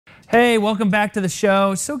Hey, welcome back to the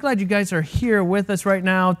show. So glad you guys are here with us right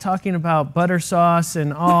now talking about butter sauce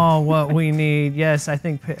and all what we need. Yes, I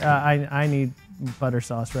think I need butter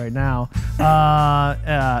sauce right now.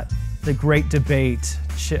 The great debate,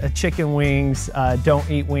 chicken wings, don't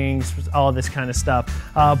eat wings, all this kind of stuff.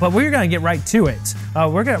 But we're going to get right to it.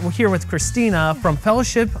 We're here with Christina from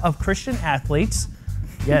Fellowship of Christian Athletes.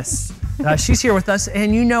 Yes, she's here with us.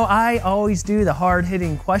 And you know I always do the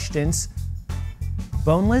hard-hitting questions.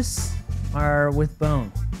 Boneless or with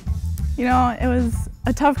bone? You know, it was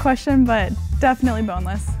a tough question, but definitely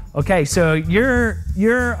boneless. Okay, so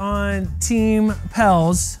you're on Team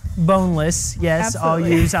Pels, boneless. Yes,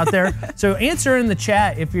 absolutely. All yous out there. So answer in the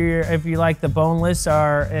chat if you like the boneless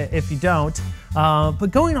or if you don't. But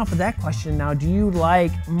going off of that question now, do you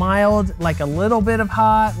like mild, like a little bit of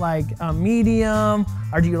hot, like a medium,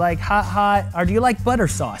 or do you like hot, or do you like butter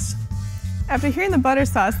sauce? After hearing the butter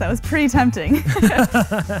sauce, that was pretty tempting.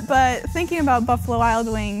 But thinking about Buffalo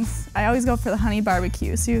Wild Wings, I always go for the honey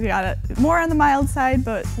barbecue. So you got it more on the mild side,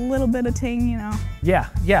 but a little bit of ting, you know.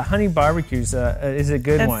 Yeah, honey barbecue is a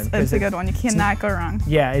good one. It's a good one. You cannot go wrong.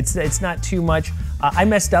 Yeah, it's not too much. I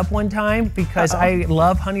messed up one time because I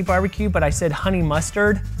love honey barbecue, but I said honey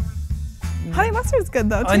mustard. Honey mustard's good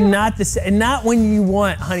though too. Not when you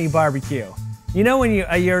want honey barbecue. You know when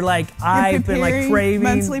you're like, I've been like craving,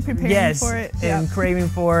 mentally preparing for it, and craving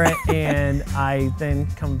for it, and I then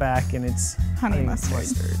come back and it's honey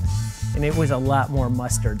mustard. And it was a lot more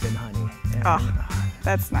mustard than honey. And,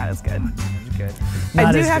 that's not as good. Not as good.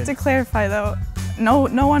 I do have to clarify though,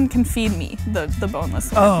 no one can feed me the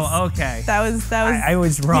boneless ones. Oh, okay. That was. I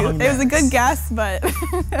was wrong. It was a good guess, but.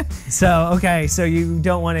 So you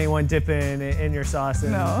don't want anyone dipping in your sauce.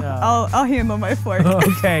 And, no, I'll handle my fork.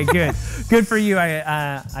 Okay, good for you.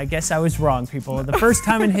 I guess I was wrong, people. The first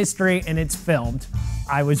time in history, and it's filmed,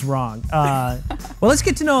 I was wrong. Well, let's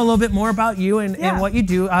get to know a little bit more about you and what you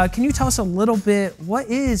do. Can you tell us a little bit, what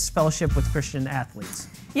is Fellowship with Christian Athletes?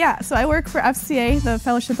 Yeah, so I work for FCA, the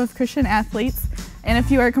Fellowship of Christian Athletes. And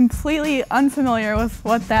if you are completely unfamiliar with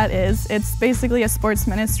what that is, it's basically a sports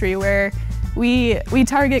ministry where we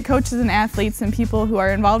target coaches and athletes and people who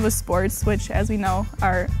are involved with sports, which, as we know,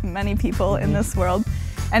 are many people in this world,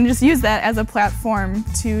 and just use that as a platform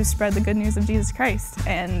to spread the good news of Jesus Christ.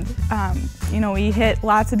 And you know, we hit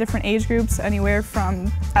lots of different age groups, anywhere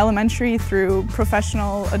from elementary through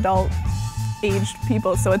professional, adult-aged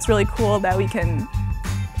people. So it's really cool that we can,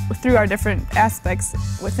 through our different aspects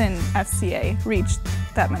within FCA, reach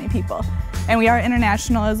that many people. And we are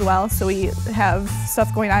international as well, so we have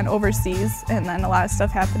stuff going on overseas and then a lot of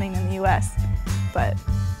stuff happening in the US. But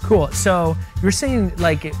cool. So you're saying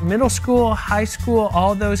like middle school, high school,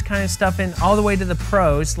 all those kind of stuff, and all the way to the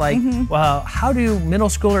pros. Like, well, how do middle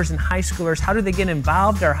schoolers and high schoolers, how do they get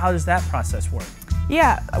involved, or how does that process work?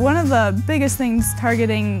 Yeah, one of the biggest things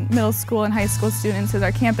targeting middle school and high school students is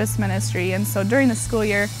our campus ministry. And so during the school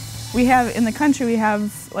year, we have, in the country, we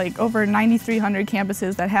have like over 9,300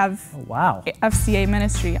 campuses that have FCA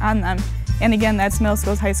ministry on them. And again, that's middle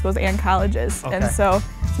schools, high schools, and colleges. And so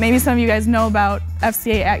maybe some of you guys know about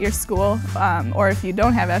FCA at your school, or if you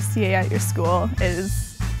don't have FCA at your school, it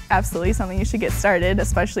is absolutely something you should get started,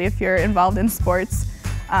 especially if you're involved in sports.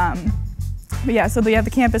 But yeah, so we have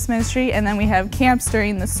the campus ministry, and then we have camps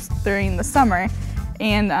during the summer,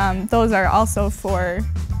 and those are also for,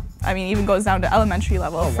 I mean, even goes down to elementary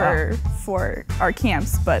level for our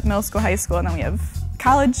camps, but middle school, high school, and then we have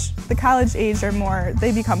college. The college age are more,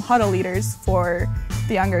 they become huddle leaders for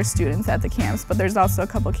the younger students at the camps, but there's also a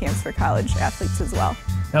couple camps for college athletes as well.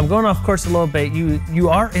 Now I'm going off course a little bit. You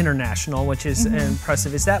are international, which is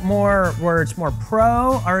impressive. Is that more where it's more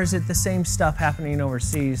pro, or is it the same stuff happening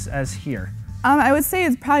overseas as here? I would say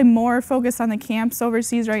it's probably more focused on the camps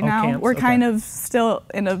overseas right now. Camps, we're kind of still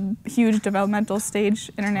in a huge developmental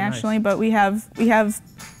stage internationally, but we have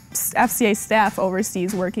FCA staff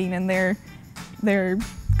overseas working, and they're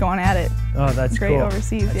going at it. Oh, that's great cool.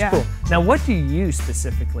 Overseas. That's cool. Now, what do you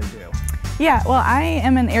specifically do? Yeah, well, I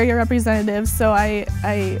am an area representative, so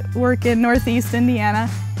I work in Northeast Indiana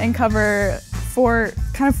and cover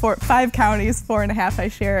 5 counties, 4.5. I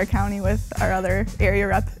share a county with our other area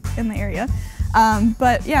rep in the area.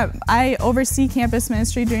 But yeah, I oversee campus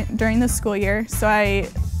ministry during the school year, so I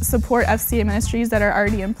support FCA ministries that are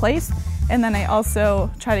already in place, and then I also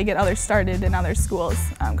try to get others started in other schools,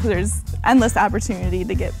 because there's endless opportunity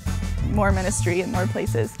to get more ministry in more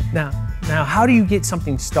places. Now, how do you get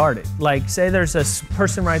something started? Like, say there's a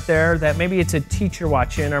person right there that maybe it's a teacher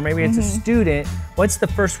watching, or maybe it's a student. What's the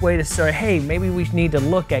first way to start? Hey, maybe we need to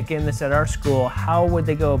look at getting this at our school. How would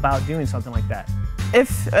they go about doing something like that?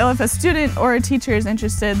 if a student or a teacher is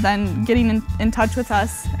interested, then getting in touch with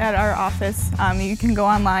us at our office. You can go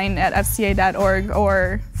online at fca.org,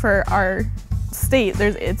 or for our state,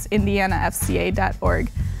 it's indianafca.org.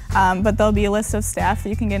 But there'll be a list of staff that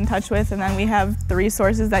you can get in touch with, and then we have the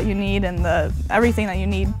resources that you need and everything that you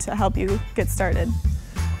need to help you get started.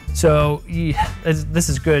 So this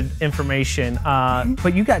is good information,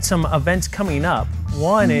 but you got some events coming up.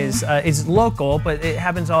 One is local, but it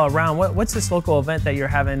happens all around. What's this local event that you're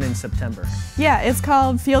having in September? Yeah, it's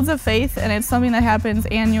called Fields of Faith, and it's something that happens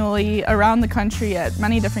annually around the country at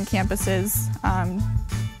many different campuses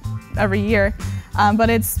every year. But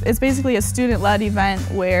it's basically a student-led event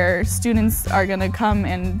where students are going to come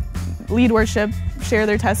and lead worship, share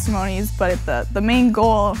their testimonies, but the main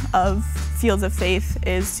goal of Fields of Faith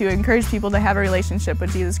is to encourage people to have a relationship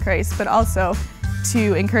with Jesus Christ, but also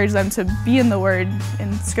to encourage them to be in the Word,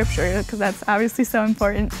 in Scripture, because that's obviously so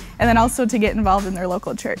important, and then also to get involved in their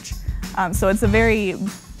local church. So it's a very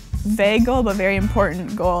vague goal, but very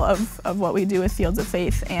important goal of what we do with Fields of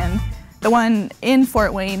Faith. And the one in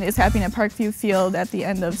Fort Wayne is happening at Parkview Field at the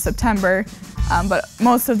end of September, but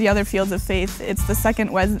most of the other Fields of Faith, it's the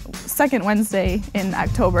second Wednesday in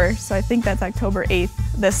October, so I think that's October 8th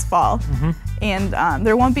this fall. And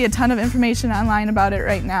there won't be a ton of information online about it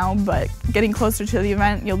right now, but getting closer to the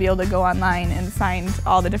event, you'll be able to go online and find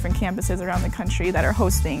all the different campuses around the country that are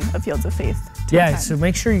hosting a Fields of Faith. Yeah, so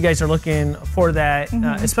make sure you guys are looking for that,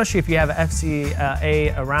 especially if you have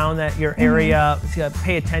FCA around your area.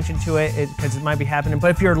 Pay attention to it because it might be happening.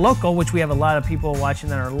 But if you're local, which we have a lot of people watching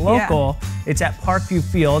that are local, it's at Parkview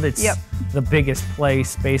Field. It's the biggest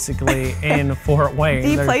place basically in Fort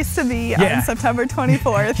Wayne. The place to be on September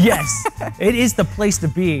 24th. Yes, it is the place to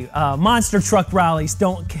be. Monster truck rallies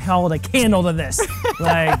don't hold a candle to this.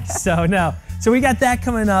 No. So we got that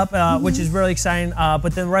coming up, which is really exciting.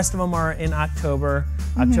 But then the rest of them are in October,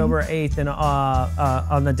 October 8th, and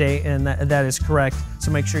on the date, and that is correct.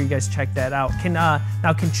 So make sure you guys check that out. Now,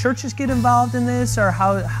 can churches get involved in this, or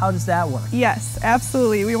how does that work? Yes,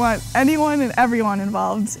 absolutely. We want anyone and everyone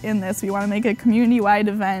involved in this. We want to make a community-wide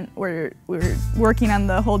event where we're working on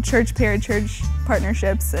the whole church-parachurch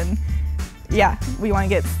partnerships, and yeah, we want to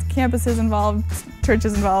get campuses involved,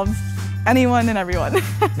 churches involved, anyone and everyone.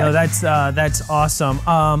 No, that's awesome.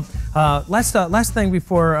 Last thing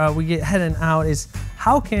before we get heading out is,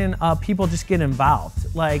 how can people just get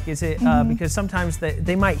involved? Like, is it because sometimes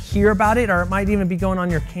they might hear about it, or it might even be going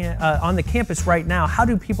on on the campus right now. How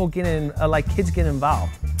do people get in? Kids get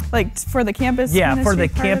involved? Like for the campus? Yeah, for the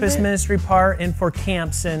campus ministry part, and for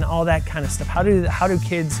camps and all that kind of stuff. How do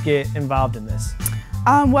kids get involved in this?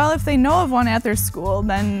 Well, if they know of one at their school,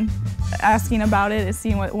 then asking about it is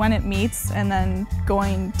seeing when it meets and then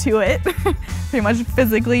going to it, pretty much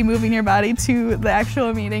physically moving your body to the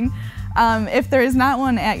actual meeting. If there is not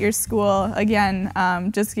one at your school, again,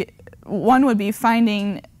 one would be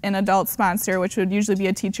finding an adult sponsor, which would usually be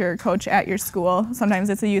a teacher or coach at your school. Sometimes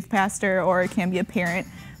it's a youth pastor, or it can be a parent.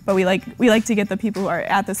 But we like to get the people who are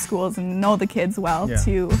at the schools and know the kids well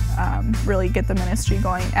to really get the ministry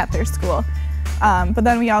going at their school. But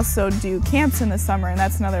then we also do camps in the summer, and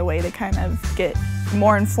that's another way to kind of get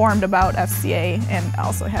more informed about FCA and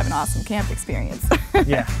also have an awesome camp experience.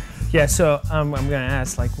 Yeah. So I'm going to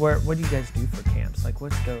ask, what do you guys do for camps?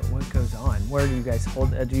 What goes on? Where do you guys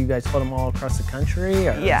hold? Do you guys hold them all across the country?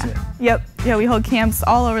 Or Yeah, we hold camps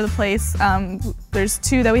all over the place. There's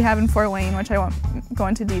 2 that we have in Fort Wayne, which I won't go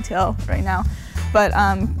into detail right now. But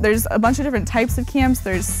there's a bunch of different types of camps.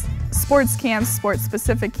 There's sports camps,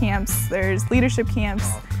 sports-specific camps. There's leadership camps,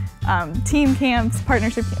 team camps,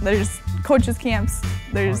 partnership camps. There's coaches camps.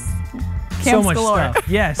 There's camps so much galore. Stuff.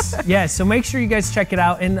 Yes. So make sure you guys check it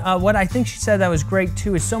out. And what I think she said that was great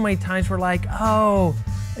too is so many times we're like, oh,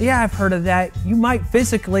 yeah, I've heard of that. You might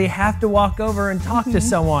physically have to walk over and talk to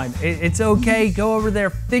someone. It's okay. Go over there,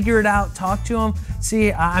 figure it out, talk to them.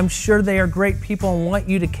 See, I'm sure they are great people and want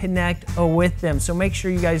you to connect with them. So make sure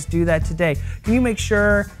you guys do that today. Can you make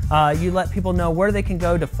sure you let people know where they can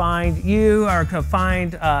go to find you, or to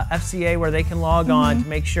find FCA, where they can log on to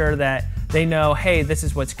make sure that they know, hey, this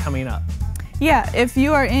is what's coming up? Yeah, if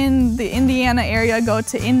you are in the Indiana area, go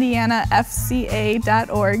to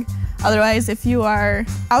indianafca.org. Otherwise, if you are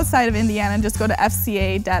outside of Indiana, just go to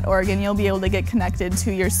fca.org and you'll be able to get connected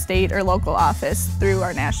to your state or local office through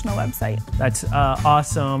our national website. That's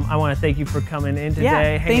awesome. I want to thank you for coming in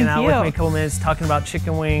today, hanging out with me a couple minutes, talking about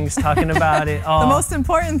chicken wings, talking about it all. The most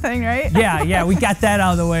important thing, right? Yeah, we got that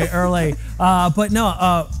out of the way early. But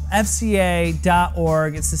no,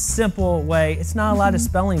 fca.org. It's a simple way. It's not a lot of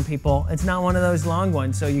spelling, people. It's not one of those long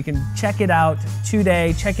ones. So you can check it out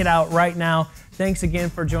today. Check it out right now. Thanks again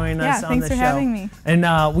for joining us on the show. Thanks for having me.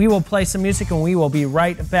 And we will play some music, and we will be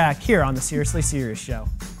right back here on the Seriously Serious Show.